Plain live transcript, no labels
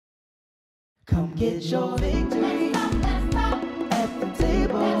Come get your victory at the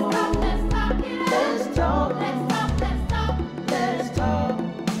table. Let's talk. Let's talk.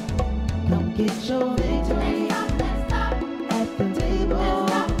 Come get your victory at the table.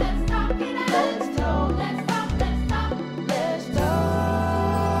 Let's talk. Let's talk.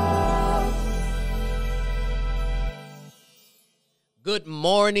 Good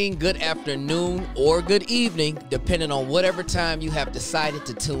morning, good afternoon, or good evening, depending on whatever time you have decided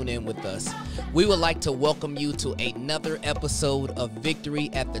to tune in with us. We would like to welcome you to another episode of Victory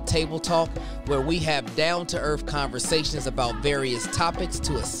at the Table Talk, where we have down-to-earth conversations about various topics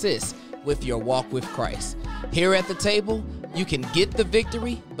to assist with your walk with Christ. Here at the table, you can get the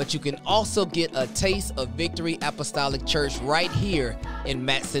victory, but you can also get a taste of Victory Apostolic Church right here in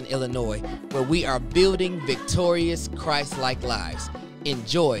Matteson, Illinois, where we are building victorious Christ-like lives.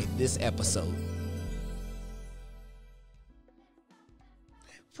 Enjoy this episode.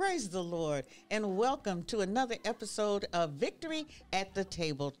 Praise the Lord, and welcome to another episode of Victory at the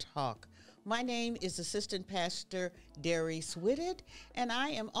Table Talk. My name is Assistant Pastor Darice Whitted, and I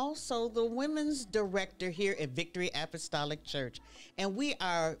am also the Women's Director here at Victory Apostolic Church. And we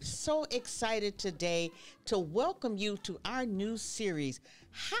are so excited today to welcome you to our new series,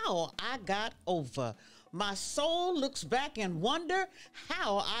 How I Got Over. My soul looks back and wonder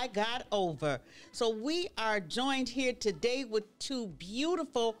how I got over. So we are joined here today with two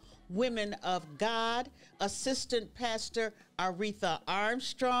beautiful women of God, Assistant Pastor Aretha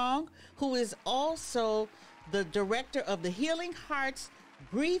Armstrong, who is also the director of the Healing Hearts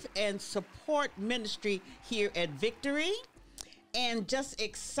Grief and Support Ministry here at Victory. And just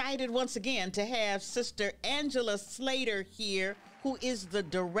excited once again to have Sister Angela Slater here, who is the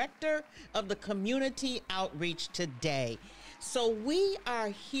director of the community outreach today. So we are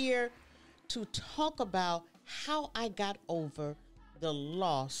here to talk about how I got over the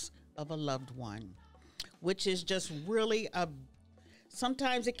loss of a loved one, which is just really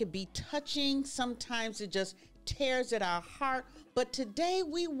sometimes it can be touching, sometimes it just tears at our heart. But today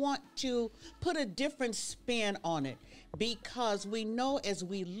we want to put a different spin on it, because we know as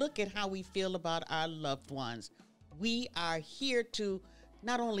we look at how we feel about our loved ones, we are here to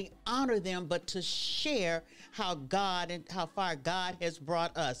not only honor them, but to share how God and how far God has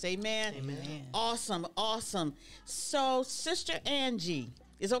brought us. Amen? Amen. Awesome, awesome. So, Sister Angie,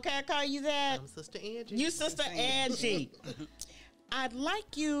 is it okay I call you that? I'm Sister Angie. You Sister Angie. I'd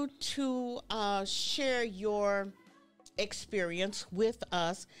like you to share your experience with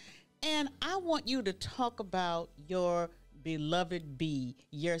us, and I want you to talk about your beloved B,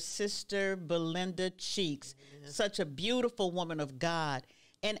 your sister Belinda Cheeks, such a beautiful woman of God.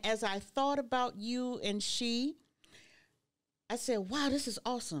 And as I thought about you and I said, wow, this is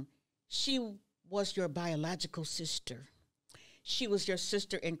awesome. She was your biological sister. She was your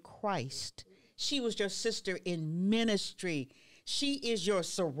sister in Christ. She was your sister in ministry. She is your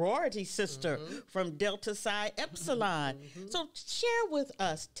sorority sister from Delta Psi Epsilon. So share with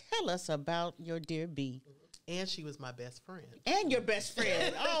us, tell us about your dear B. And she was my best friend. And your best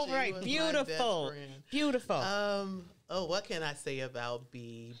friend. All right, beautiful. Beautiful. What can I say about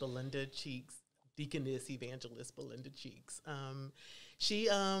Belinda Cheeks, Deaconess Evangelist Belinda Cheeks? She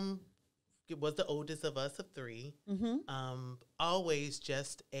was the oldest of us of three. Always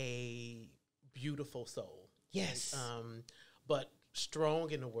just a beautiful soul. Yes. But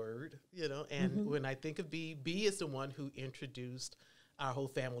strong in the word, and when I think of B is the one who introduced our whole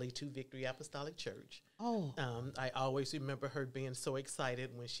family to Victory Apostolic Church. Oh. I always remember her being so excited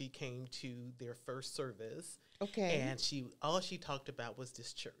when she came to their first service. Okay. And all she talked about was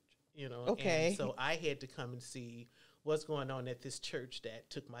this church, Okay. And so I had to come and see what's going on at this church that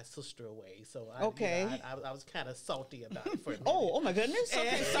took my sister away. So I was kind of salty about it for a minute. Oh my goodness.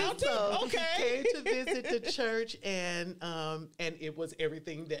 Okay, salty. So Okay. came to visit the church, and it was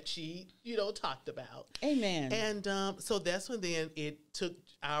everything that she, talked about. Amen. And so that's when then it took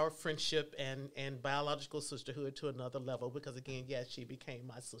our friendship and biological sisterhood to another level, because again, yes, she became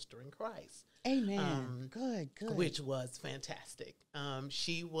my sister in Christ. Amen. Good. Which was fantastic.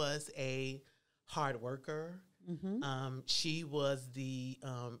 She was a hard worker. She was the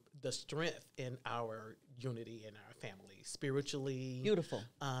strength in our unity in our family, spiritually. Beautiful.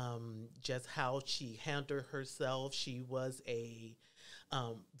 Just how she handled herself. She was a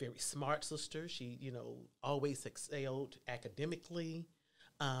very smart sister. She, always excelled academically.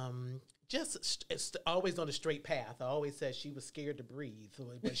 Just always on the straight path. I always said she was scared to breathe,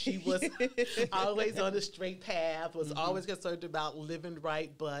 but she was always on the straight path, was always concerned about living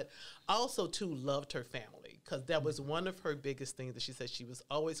right, but also, too, loved her family, because that was one of her biggest things that she said. She was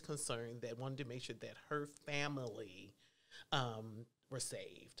always concerned that wanted to make sure that her family were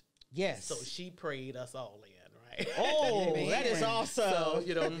saved. Yes. So she prayed us all in, right? Oh, that is awesome. So,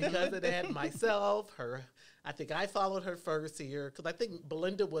 because of that, myself, I think I followed her first here because I think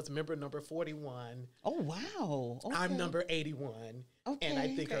Belinda was member number 41. Oh, wow. Okay. I'm number 81. Okay, And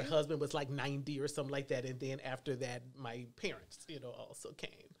I think her okay. husband was like 90 or something like that. And then after that, my parents, also came.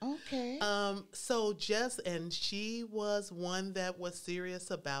 Okay. And she was one that was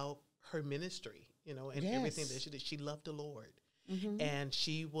serious about her ministry, and everything that she did. She loved the Lord. Mm-hmm. And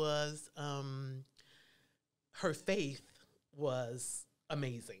she was, her faith was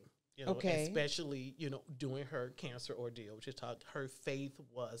amazing. Okay. Especially, during her cancer ordeal, which is talked, her faith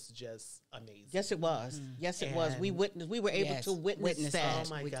was just amazing. Yes, it was. Yes, it was. We were able to witness that. Oh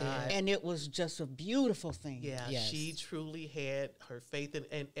my we God. did. And it was just a beautiful thing. Yeah, Yes. she truly had her faith,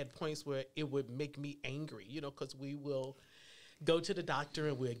 and at points where it would make me angry, because we will go to the doctor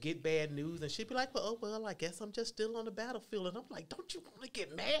and we'll get bad news, and she'd be like, well, I guess I'm just still on the battlefield. And I'm like, don't you want to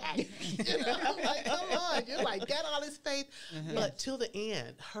get mad? I'm like, come on. You're like, got all this faith. Mm-hmm. But till the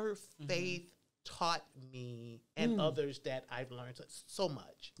end, her faith taught me and others that I've learned so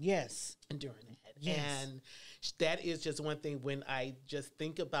much. Yes. During that. Yes. And that is just one thing when I just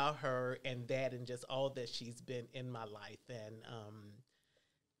think about her and that and just all that she's been in my life, and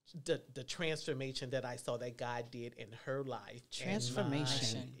the transformation that I saw that God did in her life.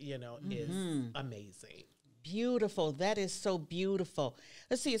 Transformation. And mine, is amazing. Beautiful. That is so beautiful.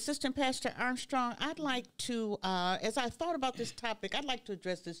 Let's see, Assistant Pastor Armstrong, I'd like to, as I thought about this topic, I'd like to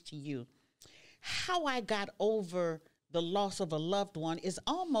address this to you. How I got over the loss of a loved one is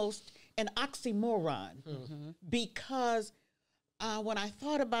almost an oxymoron, because when I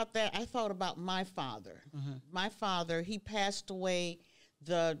thought about that, I thought about my father. My father, he passed away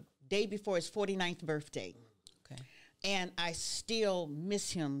the day before his 49th birthday. Okay. And I still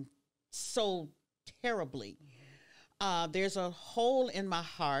miss him so terribly. There's a hole in my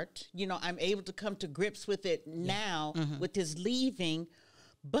heart. I'm able to come to grips with it now with his leaving.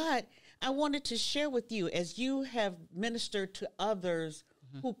 But I wanted to share with you, as you have ministered to others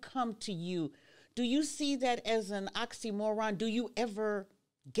who come to you, do you see that as an oxymoron? Do you ever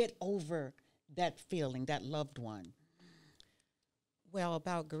get over that feeling, that loved one? Well,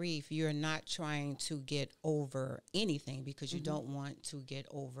 about grief, you're not trying to get over anything because you don't want to get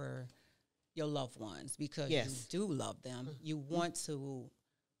over your loved ones because you do love them. You want to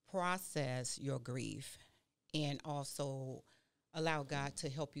process your grief and also allow God to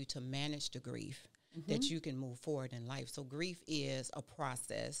help you to manage the grief that you can move forward in life. So grief is a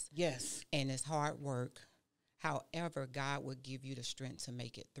process. Yes. And it's hard work. However, God will give you the strength to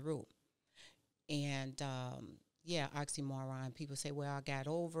make it through. And, oxymoron. People say, well, I got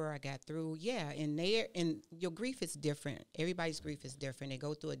over, I got through. Yeah, and your grief is different. Everybody's grief is different. They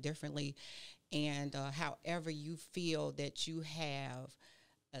go through it differently. And however you feel that you have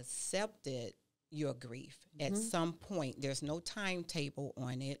accepted your grief at some point, there's no timetable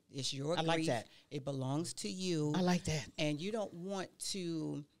on it. It's your grief. I like that. It belongs to you. I like that. And you don't want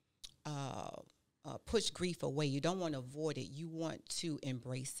to push grief away. You don't want to avoid it. You want to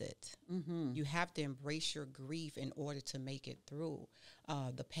embrace it. You have to embrace your grief in order to make it through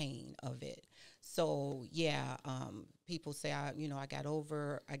the pain of it. So people say, I got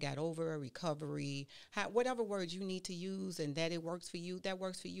over recovery, whatever words you need to use, and that it works for you. That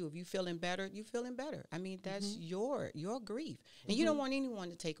works for you. If you feeling better, you feeling better. I mean, that's your grief, and you don't want anyone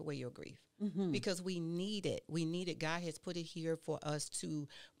to take away your grief. Because we need it. We need it. God has put it here for us to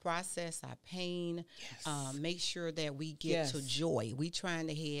process our pain, make sure that we get to joy. We trying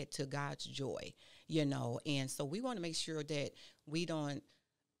to head to God's joy, and so we want to make sure that we don't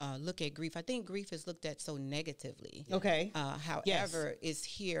look at grief. I think grief is looked at so negatively. Okay. However, it's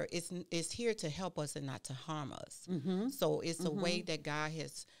here. It's here to help us and not to harm us. So it's a way that God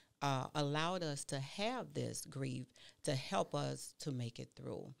has allowed us to have this grief to help us to make it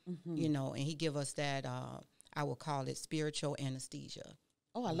through, and he give us that, I will call it spiritual anesthesia.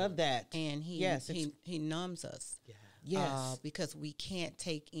 Oh, I love that. And he numbs us. Yes. Because we can't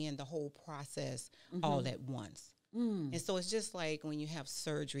take in the whole process all at once. And so it's just like when you have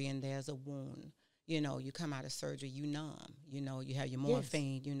surgery and there's a wound, you come out of surgery, you numb, you have your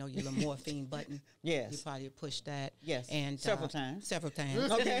morphine, your little morphine button. Yes. You probably push that. Yes. And several times.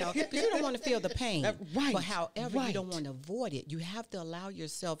 Okay. Because you don't want to feel the pain. Right. But however, you don't want to avoid it. You have to allow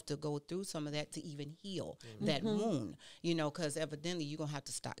yourself to go through some of that to even heal that wound, because evidently you're going to have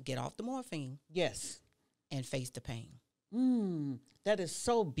to get off the morphine. Yes. And face the pain. That is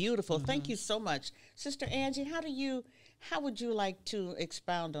so beautiful. Thank you so much. Sister Angie, how would you like to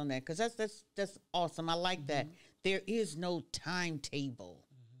expound on that? Because that's awesome. I like that. There is no timetable.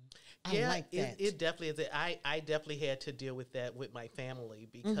 I like that. It definitely is. I definitely had to deal with that with my family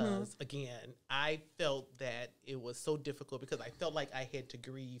because, again, I felt that it was so difficult because I felt like I had to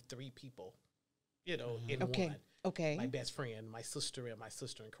grieve 3 people, in one. Okay. My best friend, my sister, and my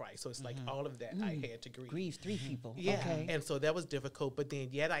sister in Christ. So it's like all of that I had to grieve. Grieve 3 people. Yeah. Okay. And so that was difficult. But then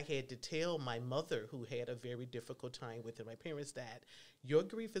yet I had to tell my mother, who had a very difficult time with it, my parents, that your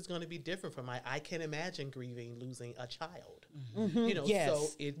grief is going to be different from mine. I can't imagine grieving losing a child. Yes. So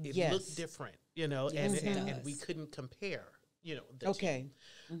it looked different, and we couldn't compare, the Okay.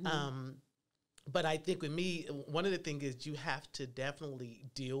 two. But I think with me, one of the things is you have to definitely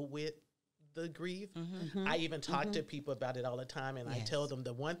deal with the grief. I even talk to people about it all the time, and I tell them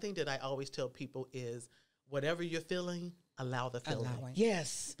the one thing that I always tell people is whatever you're feeling, allow the feeling.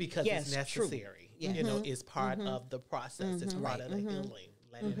 Yes. Because it's necessary. Yeah. It's part of the process. It's part of the healing.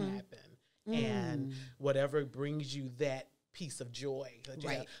 Let it happen. And whatever brings you that piece of joy.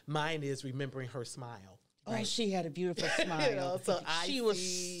 Right. Mine is remembering her smile. Oh, she had a beautiful smile. She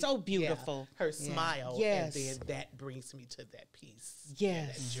was so beautiful. Her smile. Yes. And then that brings me to that peace.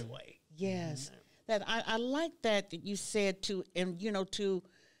 Yes. And that joy. Yes. That I like that you said to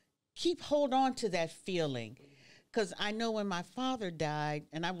hold on to that feeling. Because I know when my father died,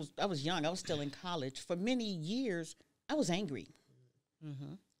 and I was young, I was still in college, for many years, I was angry.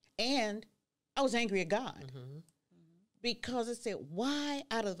 And I was angry at God. Because I said, why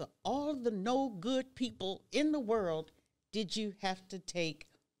out of all the no good people in the world did you have to take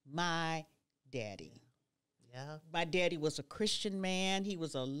my daddy? Yeah. My daddy was a Christian man. He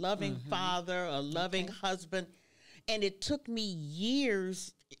was a loving father, a loving husband. And it took me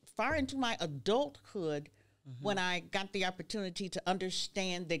years, far into my adulthood, when I got the opportunity to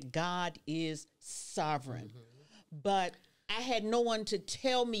understand that God is sovereign. But I had no one to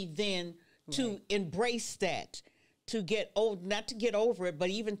tell me then to embrace that, to get old, not to get over it, but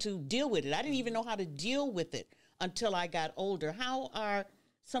even to deal with it. I didn't even know how to deal with it until I got older. How are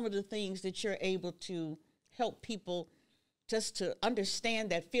some of the things that you're able to help people just to understand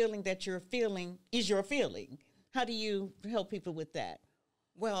that feeling that you're feeling is your feeling? How do you help people with that?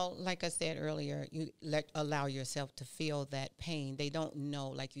 Well, like I said earlier, you allow yourself to feel that pain. They don't know,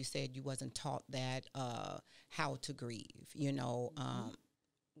 like you said, you wasn't taught that how to grieve.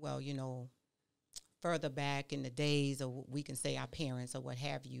 Further back in the days, or we can say our parents or what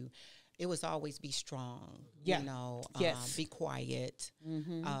have you, it was always be strong. Be quiet.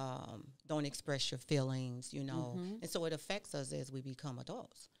 Don't express your feelings. And so it affects us as we become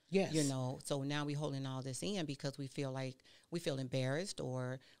adults. Yes. So now we're holding all this in because we feel embarrassed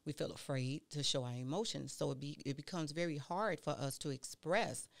or we feel afraid to show our emotions. So it becomes very hard for us to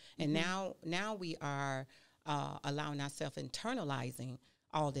express. And now we are allowing ourselves internalizing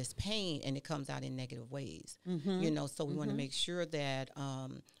all this pain, and it comes out in negative ways. So we want to make sure that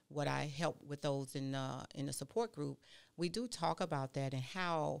what I help with those in the support group, we do talk about that and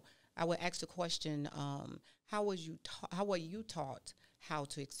how I would ask the question, how were you taught how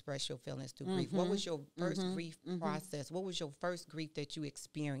to express your feelings through grief? What was your first grief process? What was your first grief that you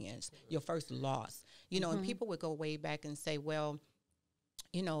experienced, your first loss? And people would go way back and say, well,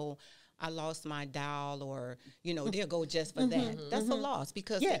 I lost my doll, or, they'll go just for that. That's a loss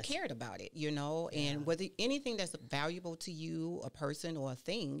because they cared about it, and whether anything that's valuable to you, a person or a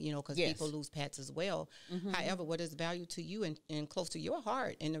thing, because people lose pets as well. However, what is valuable to you and close to your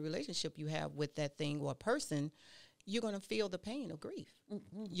heart and the relationship you have with that thing or person, you're going to feel the pain of grief,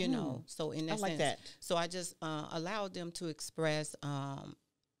 So in that sense, that. So I just allowed them to express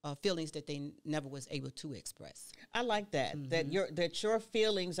feelings that they never was able to express. I like that. That your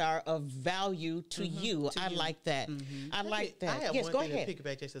feelings are of value to you. I like that. I like that. I have yes, one go thing ahead. to pick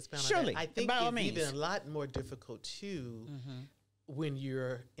back just to expound Surely, on that. I think by all it's means. even a lot more difficult too when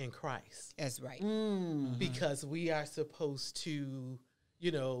you're in Christ. That's right. Because we are supposed to,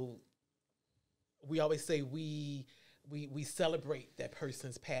 we always say we celebrate that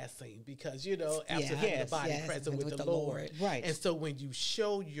person's passing because, after having the body present with the Lord. Right. And so when you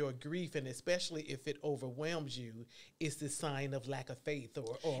show your grief, and especially if it overwhelms you, it's the sign of lack of faith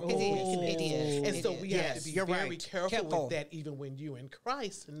or It is. And so we have to be very careful with that even when you're in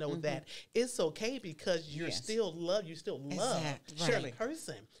Christ, to know that it's okay because you're still loved. You still love that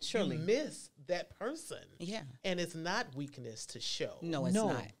person. Surely. You miss that person. Yeah. And it's not weakness to show. No, it's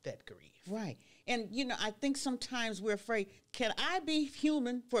not. That grief. Right. And, I think sometimes we're afraid, can I be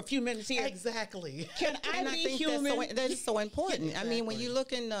human for a few minutes here? Exactly. Can I be human? That is so important. Exactly. I mean, when you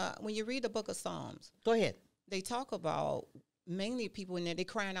look when you read the book of Psalms, Go ahead. they talk about mainly people in there, they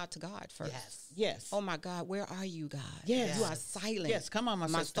crying out to God first. Yes. Oh my God, where are you, God? Yes. You are silent. Yes, come on, my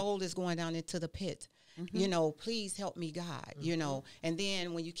sister. soul is going down into the pit. You know, please help me, God, you know. And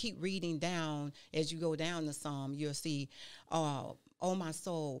then when you keep reading down, as you go down the Psalm, you'll see, oh, my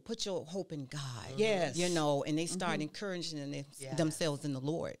soul, put your hope in God. Yes. You know, and they start encouraging themselves in the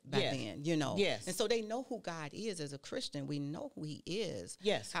Lord back then, you know. Yes. And so they know who God is as a Christian. We know who he is.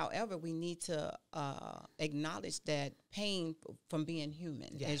 Yes. However, we need to acknowledge that pain from being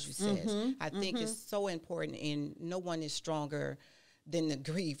human, as you said. I think it's so important, and no one is stronger than the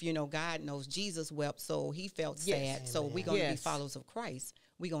grief. You know, God knows Jesus wept, so he felt sad. So we're going to be followers of Christ.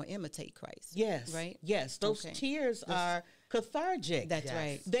 We're going to imitate Christ. Yes. Right? Yes. Those tears are cathartic. That's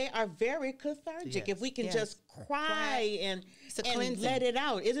right. They are very cathartic. If we can just cry and let it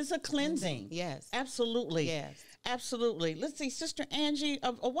out. It is a cleansing. Yes. Absolutely. Yes. Absolutely. Let's see, Sister Angie,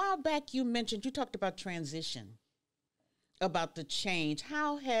 a while back you talked about transition, about the change.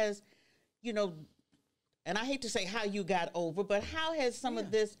 How has, you know, and I hate to say how you got over, but how has some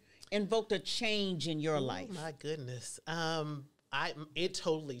of this invoked a change in your life? My goodness. It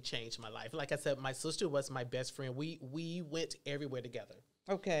totally changed my life. Like I said, my sister was my best friend. We went everywhere together.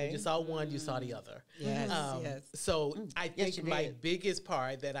 Okay. You saw one, you saw the other. Yes. So I think you my did. biggest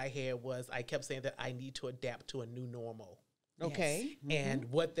part that I had was I kept saying that I need to adapt to a new normal. Okay. And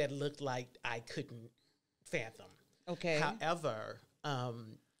what that looked like, I couldn't fathom. Okay. However,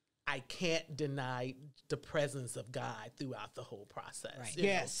 I can't deny the presence of God throughout the whole process. Right. you know?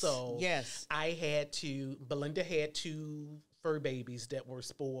 Yes. So Yes. Belinda had 2 fur babies that were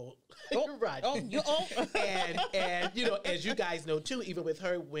spoiled. Right. And you know, as you guys know too, even with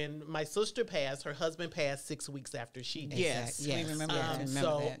her, when my sister passed, her husband passed 6 weeks after she did. Yes. Yes. We remember that.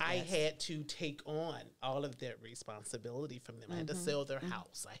 So I had to take on all of that responsibility from them. I had to sell their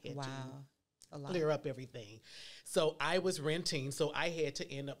house. I had to clear up everything. So I was renting, so I had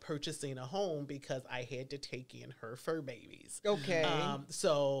to end up purchasing a home because I had to take in her fur babies. Okay.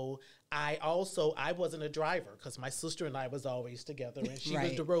 So I wasn't a driver because my sister and I was always together, and she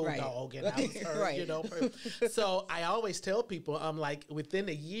was the road dog, and I was her, you know. So I always tell people, I'm like, within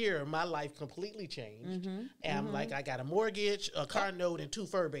a year, my life completely changed. And I'm like, I got a mortgage, a car note, and 2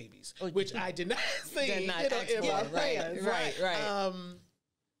 fur babies, which I did not see in my plans. Right.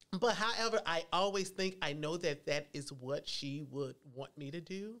 But however, I always think I know that is what she would want me to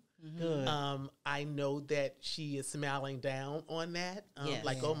do. Good. I know that she is smiling down on that.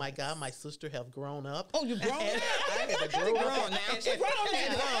 Like, oh my God, my sister have grown up. Oh, you've grown up? I had to grow up.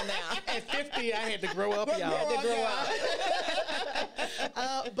 At 50, I had to grow up, y'all.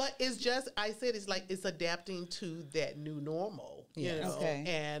 But it's just, I said, it's like, it's adapting to that new normal, you know? Okay.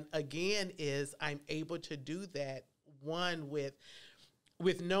 And again, I'm able to do that, one, with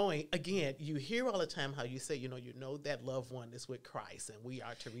knowing, again, you hear all the time how you say, you know that loved one is with Christ, and we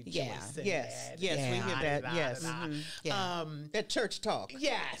are to rejoice in that. We hear that. Yes. That church talk.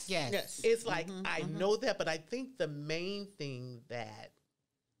 Yes. It's like, I know that, but I think the main thing that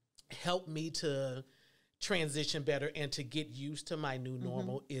helped me to transition better and to get used to my new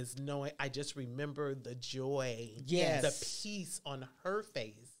normal is knowing, I just remember the joy, the peace on her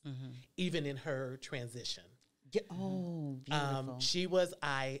face, even in her transition. Oh, beautiful. She was,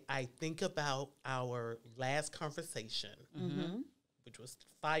 I think about our last conversation, which was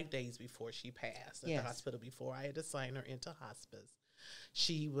 5 days before she passed at the hospital, before I had to sign her into hospice.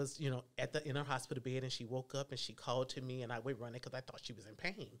 She was, in her hospital bed, and she woke up and she called to me, and I went running because I thought she was in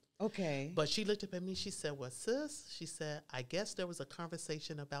pain. Okay. But she looked up at me, she said, well, sis, she said, I guess there was a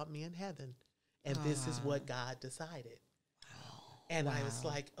conversation about me in heaven, and this is what God decided. And I was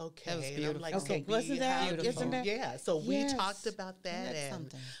like, okay. That was and beautiful. I'm like, Okay, so wasn't that beautiful? Isn't that? Yeah, so we talked about that,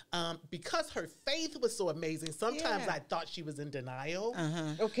 and because her faith was so amazing, sometimes I thought she was in denial.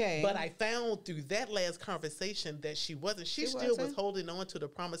 Okay. But I found through that last conversation that she wasn't. She still was holding on to the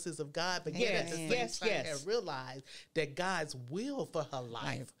promises of God, but yet at the same time had realized that God's will for her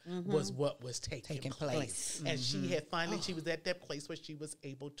life was what was taking place. And she had finally, she was at that place where she was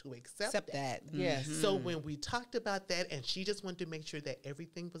able to accept that. Yes. So when we talked about that, and she just wanted to make sure that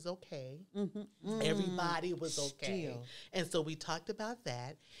everything was okay, everybody was okay, and so we talked about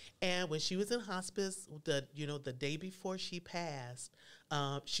that. And when she was in hospice, the day before she passed,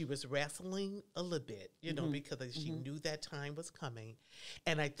 she was wrestling a little bit, because she knew that time was coming.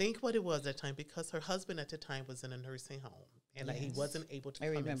 And I think what it was that time, because her husband at the time was in a nursing home, and he wasn't able to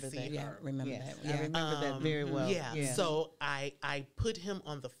come and see her. I remember that very well. So I put him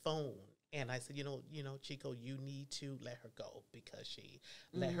on the phone. And I said, Chico, you need to let her go, because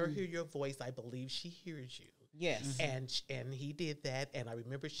let her hear your voice. I believe she hears you. Yes. And he did that. And I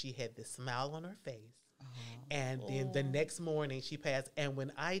remember she had this smile on her face. And then the next morning she passed. And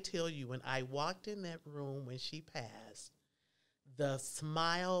when I tell you, when I walked in that room when she passed, the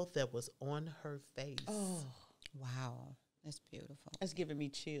smile that was on her face. Oh, Wow. That's beautiful. that's giving me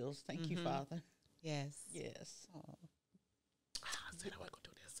chills. Thank you, Father. Yes. Yes. Oh. I said I wasn't gonna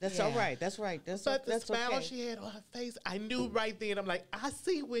do this. That's Yeah. all right. That's right. That's But the that's smile okay. she had on her face, I knew right then. I'm like, I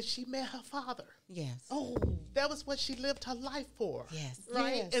see when she met her father. Yes. Oh, That was what she lived her life for. Yes.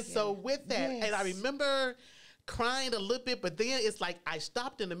 Right? Yes. And so with that, and I Yes. remember crying a little bit, but then it's like I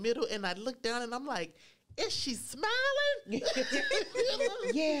stopped in the middle and I looked down and I'm like, is she smiling?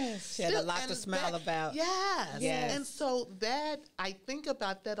 yes. She had a lot to And smile that- about. Yes. Yes. And so that, I think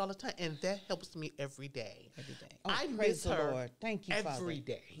about that all the time, and that helps me every day. Every day. Oh, I praise miss the her Lord. Thank you, Father. every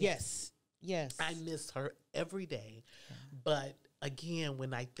day. Yes. Yes. I miss her every day. But again,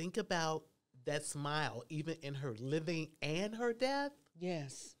 when I think about that smile, even in her living and her death,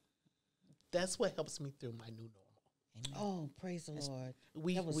 yes. that's what helps me through my new normal. Amen. Oh, praise the Lord.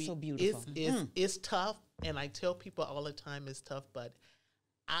 We, That was we- so beautiful. It's tough, and I tell people all the time it's tough, but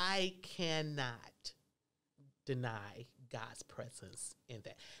I cannot deny God's presence in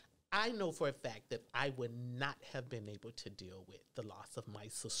that. I know for a fact that I would not have been able to deal with the loss of my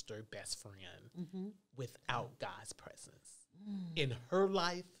sister, best friend, without God's presence in her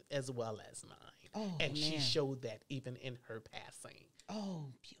life as well as mine. Oh, and she man. showed that even in her passing. Oh,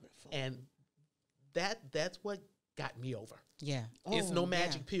 beautiful. And that's what got me over. Yeah. It's no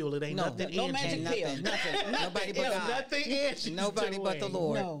magic pill. It ain't No, nothing. no Angie magic doing. pill. Nothing. Nobody but It's God. nothing Angie's Nobody but the doing.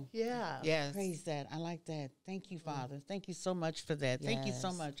 Lord. No. Yeah. Yes. Praise that. I like that. Thank you, Father. Thank you so much for that. Thank you so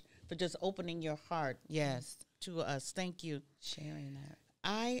Yes. much for just opening your heart Yes. to us. Thank you. Sharing that.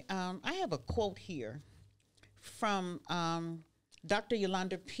 I have a quote here from Dr.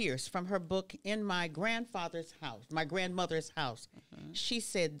 Yolanda Pierce from her book In My Grandmother's House. She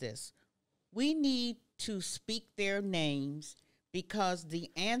said this: "We need to speak their names because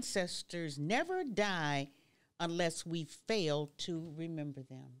the ancestors never die unless we fail to remember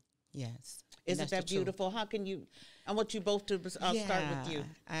them." Yes. Isn't That's that the truth. beautiful? How can you? I want you both to. I'll start with you.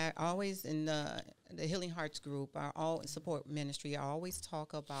 I always in the Healing Hearts group, our all support ministry. I always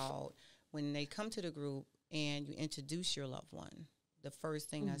talk about when they come to the group and you introduce your loved one. The first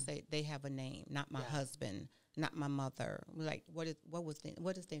thing I say, they have a name, not my husband, not my mother. We're like, what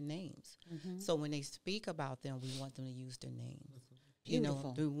is their names? So when they speak about them, we want them to use their names.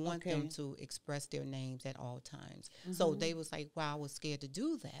 Beautiful. We want them Okay. to express their names at all times. So they was like, wow, I was scared to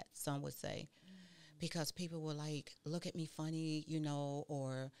do that. Some would say, because people were like, look at me funny,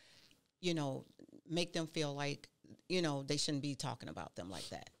 or, make them feel like, they shouldn't be talking about them like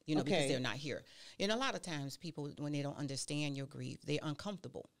that, because Okay. they're not here. And a lot of times people, when they don't understand your grief, they're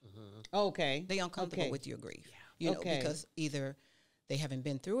uncomfortable. Okay. They're uncomfortable Okay. with your grief, Okay. because either they haven't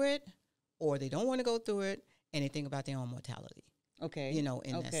been through it or they don't want to go through it and they think about their own mortality. Okay. In that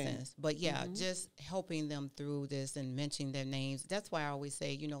Okay. sense. But yeah, just helping them through this and mentioning their names. That's why I always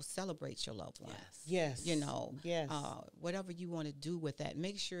say, celebrate your loved one. Yes. Yes. Yes. Whatever you want to do with that,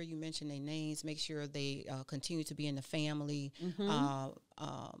 make sure you mention their names. Make sure they continue to be in the family.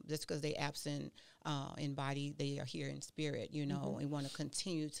 Just because they absent in body, they are here in spirit. And want to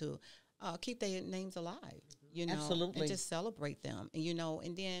continue to keep their names alive. Absolutely. And just celebrate them. And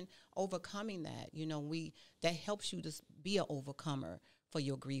and then overcoming that. That helps you to be an overcomer for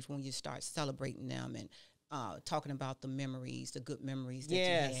your grief when you start celebrating them and talking about the memories, the good memories that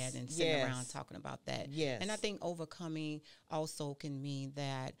Yes, you had, and sitting yes. around talking about that. Yes. And I think overcoming also can mean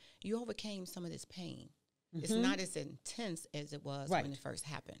that you overcame some of this pain. It's not as intense as it was Right. when it first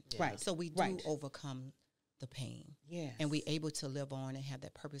happened. Right. So we do Right. overcome the pain. Yes. And we able to live on and have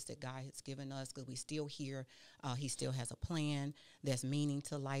that purpose that God has given us because we still here. He still has a plan. There's meaning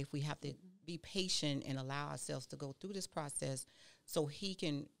to life. We have to be patient and allow ourselves to go through this process so He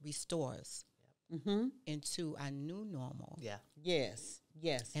can restore us into our new normal Yeah. Yes.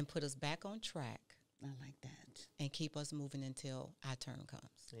 Yes. and put us back on track I like that. and keep us moving until our turn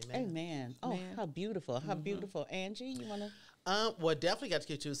comes. Amen. Amen. Oh, Man. how beautiful. How beautiful. Angie, you want to? Well, definitely got to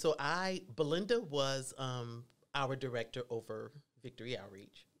get you. So Belinda was our director over Victory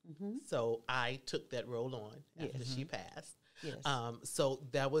Outreach. So I took that role on after she passed. Yes. So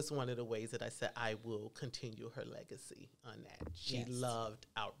that was one of the ways that I said I will continue her legacy on that. She Yes. loved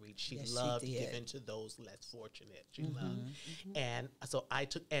outreach. She Yes, she loved did. giving to those less fortunate. She loved, and so I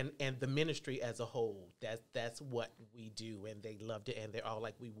took and the ministry as a whole. That's what we do, and they loved it, and they're all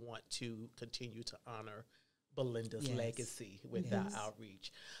like, we want to continue to honor Belinda's Yes. legacy with our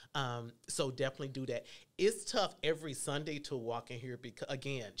outreach. So definitely do that. It's tough every Sunday to walk in here because,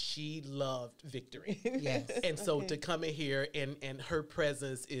 again, she loved Victory. Yes. And so to come in here and her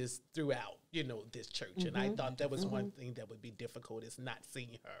presence is throughout, this church. And I thought that was one thing that would be difficult is not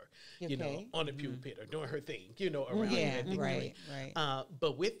seeing her, Okay. on the pulpit or doing her thing, around Yeah, here at Victory. right.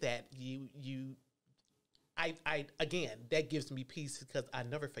 But with that, I again, that gives me peace because I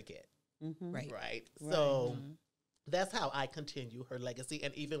never forget. Right. Right. So that's how I continue her legacy.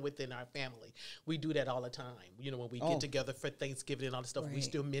 And even within our family, we do that all the time. When we get together for Thanksgiving and all the stuff, we Right.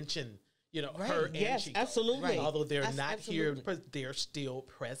 still mention, her and Yes, Chico. absolutely. Right. Although they're That's not absolutely. here, but they're still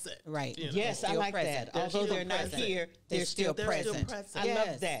present. Right. Yes, I Still like present. that. Although still they're not present. here, They're still They're present. still present. I Yes.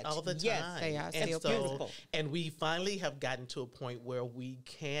 love that. All the time. Yes. They are And still so- beautiful. And we finally have gotten to a point where we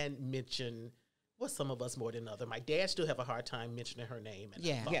can mention, well, some of us more than other. My dad still have a hard time mentioning her name and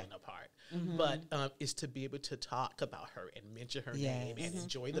Yeah. falling apart. But is to be able to talk about her and mention her name and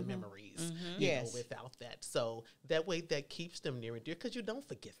enjoy the memories, Yes. without that. So that way that keeps them near and dear because you don't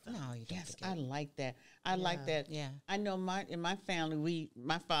forget them. No, you don't Yes, forget. I like that. I like that. Yeah. I know in my family,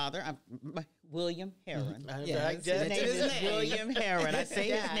 my father, William Heron. Yes. His name His is name. William Heron. I say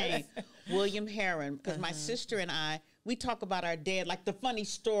Yes. his name, William Heron, because my sister and I, we talk about our dad, like the funny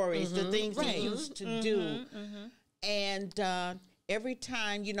stories, the things he used to do. And every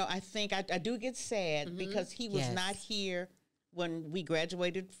time, I think I do get sad because he was Yes. not here when we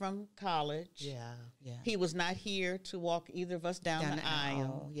graduated from college. Yeah. Yeah. He was not here to walk either of us down the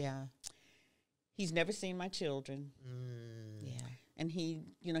aisle. Yeah. He's never seen my children. Yeah. And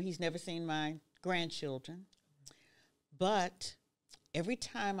he's never seen my grandchildren. But every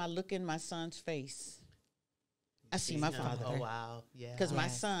time I look in my son's face, I see my father. Oh, wow. Yeah. Because my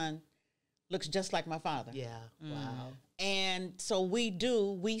Yes. son looks just like my father. Yeah. Wow. And so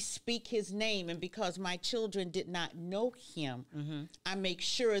we speak his name. And because my children did not know him, I make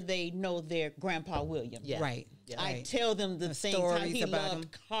sure they know their Grandpa William. Yeah. Right. Yeah. I Right. tell them the things, how stories he about loved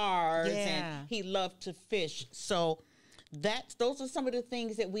him. cars Yeah. and he loved to fish. So those are some of the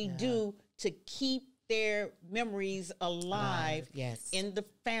things that we do to keep their memories alive Yes. in the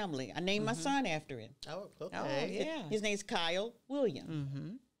family. I named my son after him. Oh, Oh, okay. yeah. His name's Kyle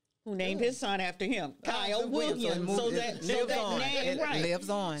William. Who named his son after him? Kyle William. William. So So it that lives on. name, It right. lives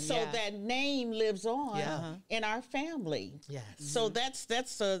on, So yeah. that name lives on Yeah. in our family. Yes. So that's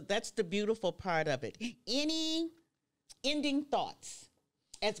the beautiful part of it. Any ending thoughts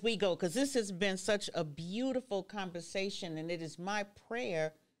as we go? Because this has been such a beautiful conversation, and it is my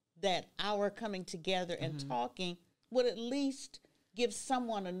prayer that our coming together and talking would at least give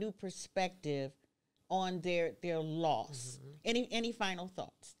someone a new perspective on their loss. Any final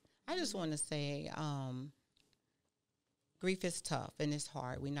thoughts? I just want to say, grief is tough and it's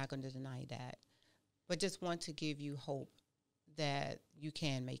hard. We're not going to deny that. But just want to give you hope that you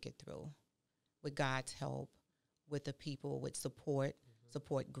can make it through with God's help, with the people, with support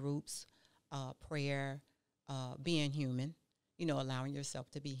groups, prayer, being human, allowing yourself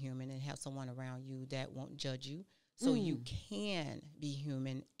to be human and have someone around you that won't judge you. So you can be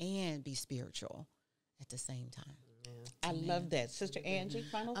human and be spiritual at the same time. I love that. Sister Angie,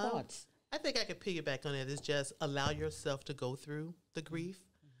 final thoughts. I think I could piggyback on it. Is just allow yourself to go through the grief,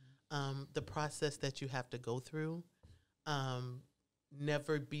 the process that you have to go through.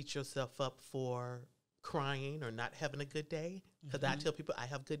 Never beat yourself up for crying or not having a good day. Because I tell people I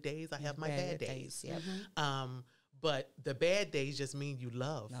have good days, I have my bad days. Yep. But the bad days just mean you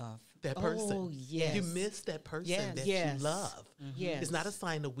love that person. Oh, yes. You miss that person Yes. that Yes. you love. Yes. It's not a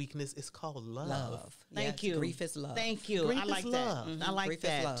sign of weakness. It's called love. Thank Yes, you. Grief is love. Thank you. Grief I is like love. that. I like Grief is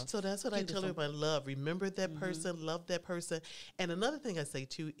that. love. So that's what I tell Beautiful. everybody. Love. Remember that person. Love that person. And another thing I say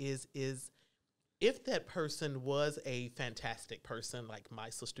too is if that person was a fantastic person like my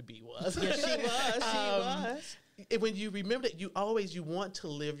sister B was. Yes, she was. She was. When you remember that, you want to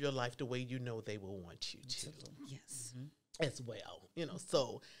live your life the way you know they will want you to. Yes. As well.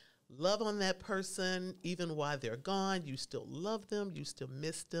 So love on that person, even while they're gone. You still love them. You still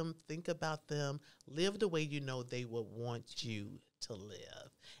miss them. Think about them. Live the way you know they will want you to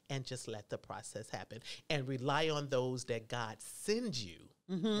live. And just let the process happen. And rely on those that God sends you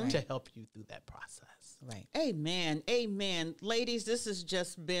to help you through that process. Right. Amen. Amen. Ladies, this has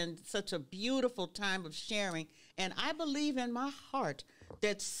just been such a beautiful time of sharing. And I believe in my heart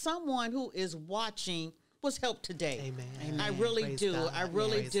that someone who is watching was helped today. Amen. I really Praise do. God. I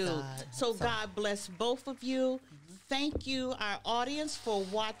really Praise do. God. So God bless both of you. Thank you, our audience, for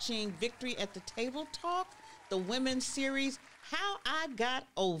watching Victory at the Table Talk, the women's series, How I Got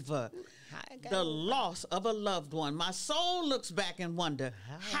Over the Loss of a Loved One. My soul looks back and wonder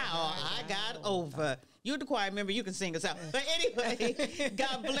how I got over. You're the choir member. You can sing us out. But anyway,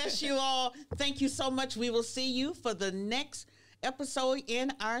 God bless you all. Thank you so much. We will see you for the next episode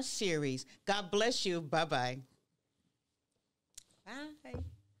in our series. God bless you. Bye-bye. Bye.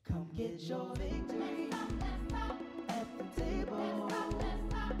 Come get your victory at the table.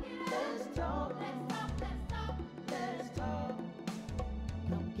 Let's talk. Let's talk.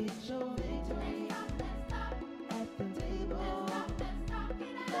 Come get your victory.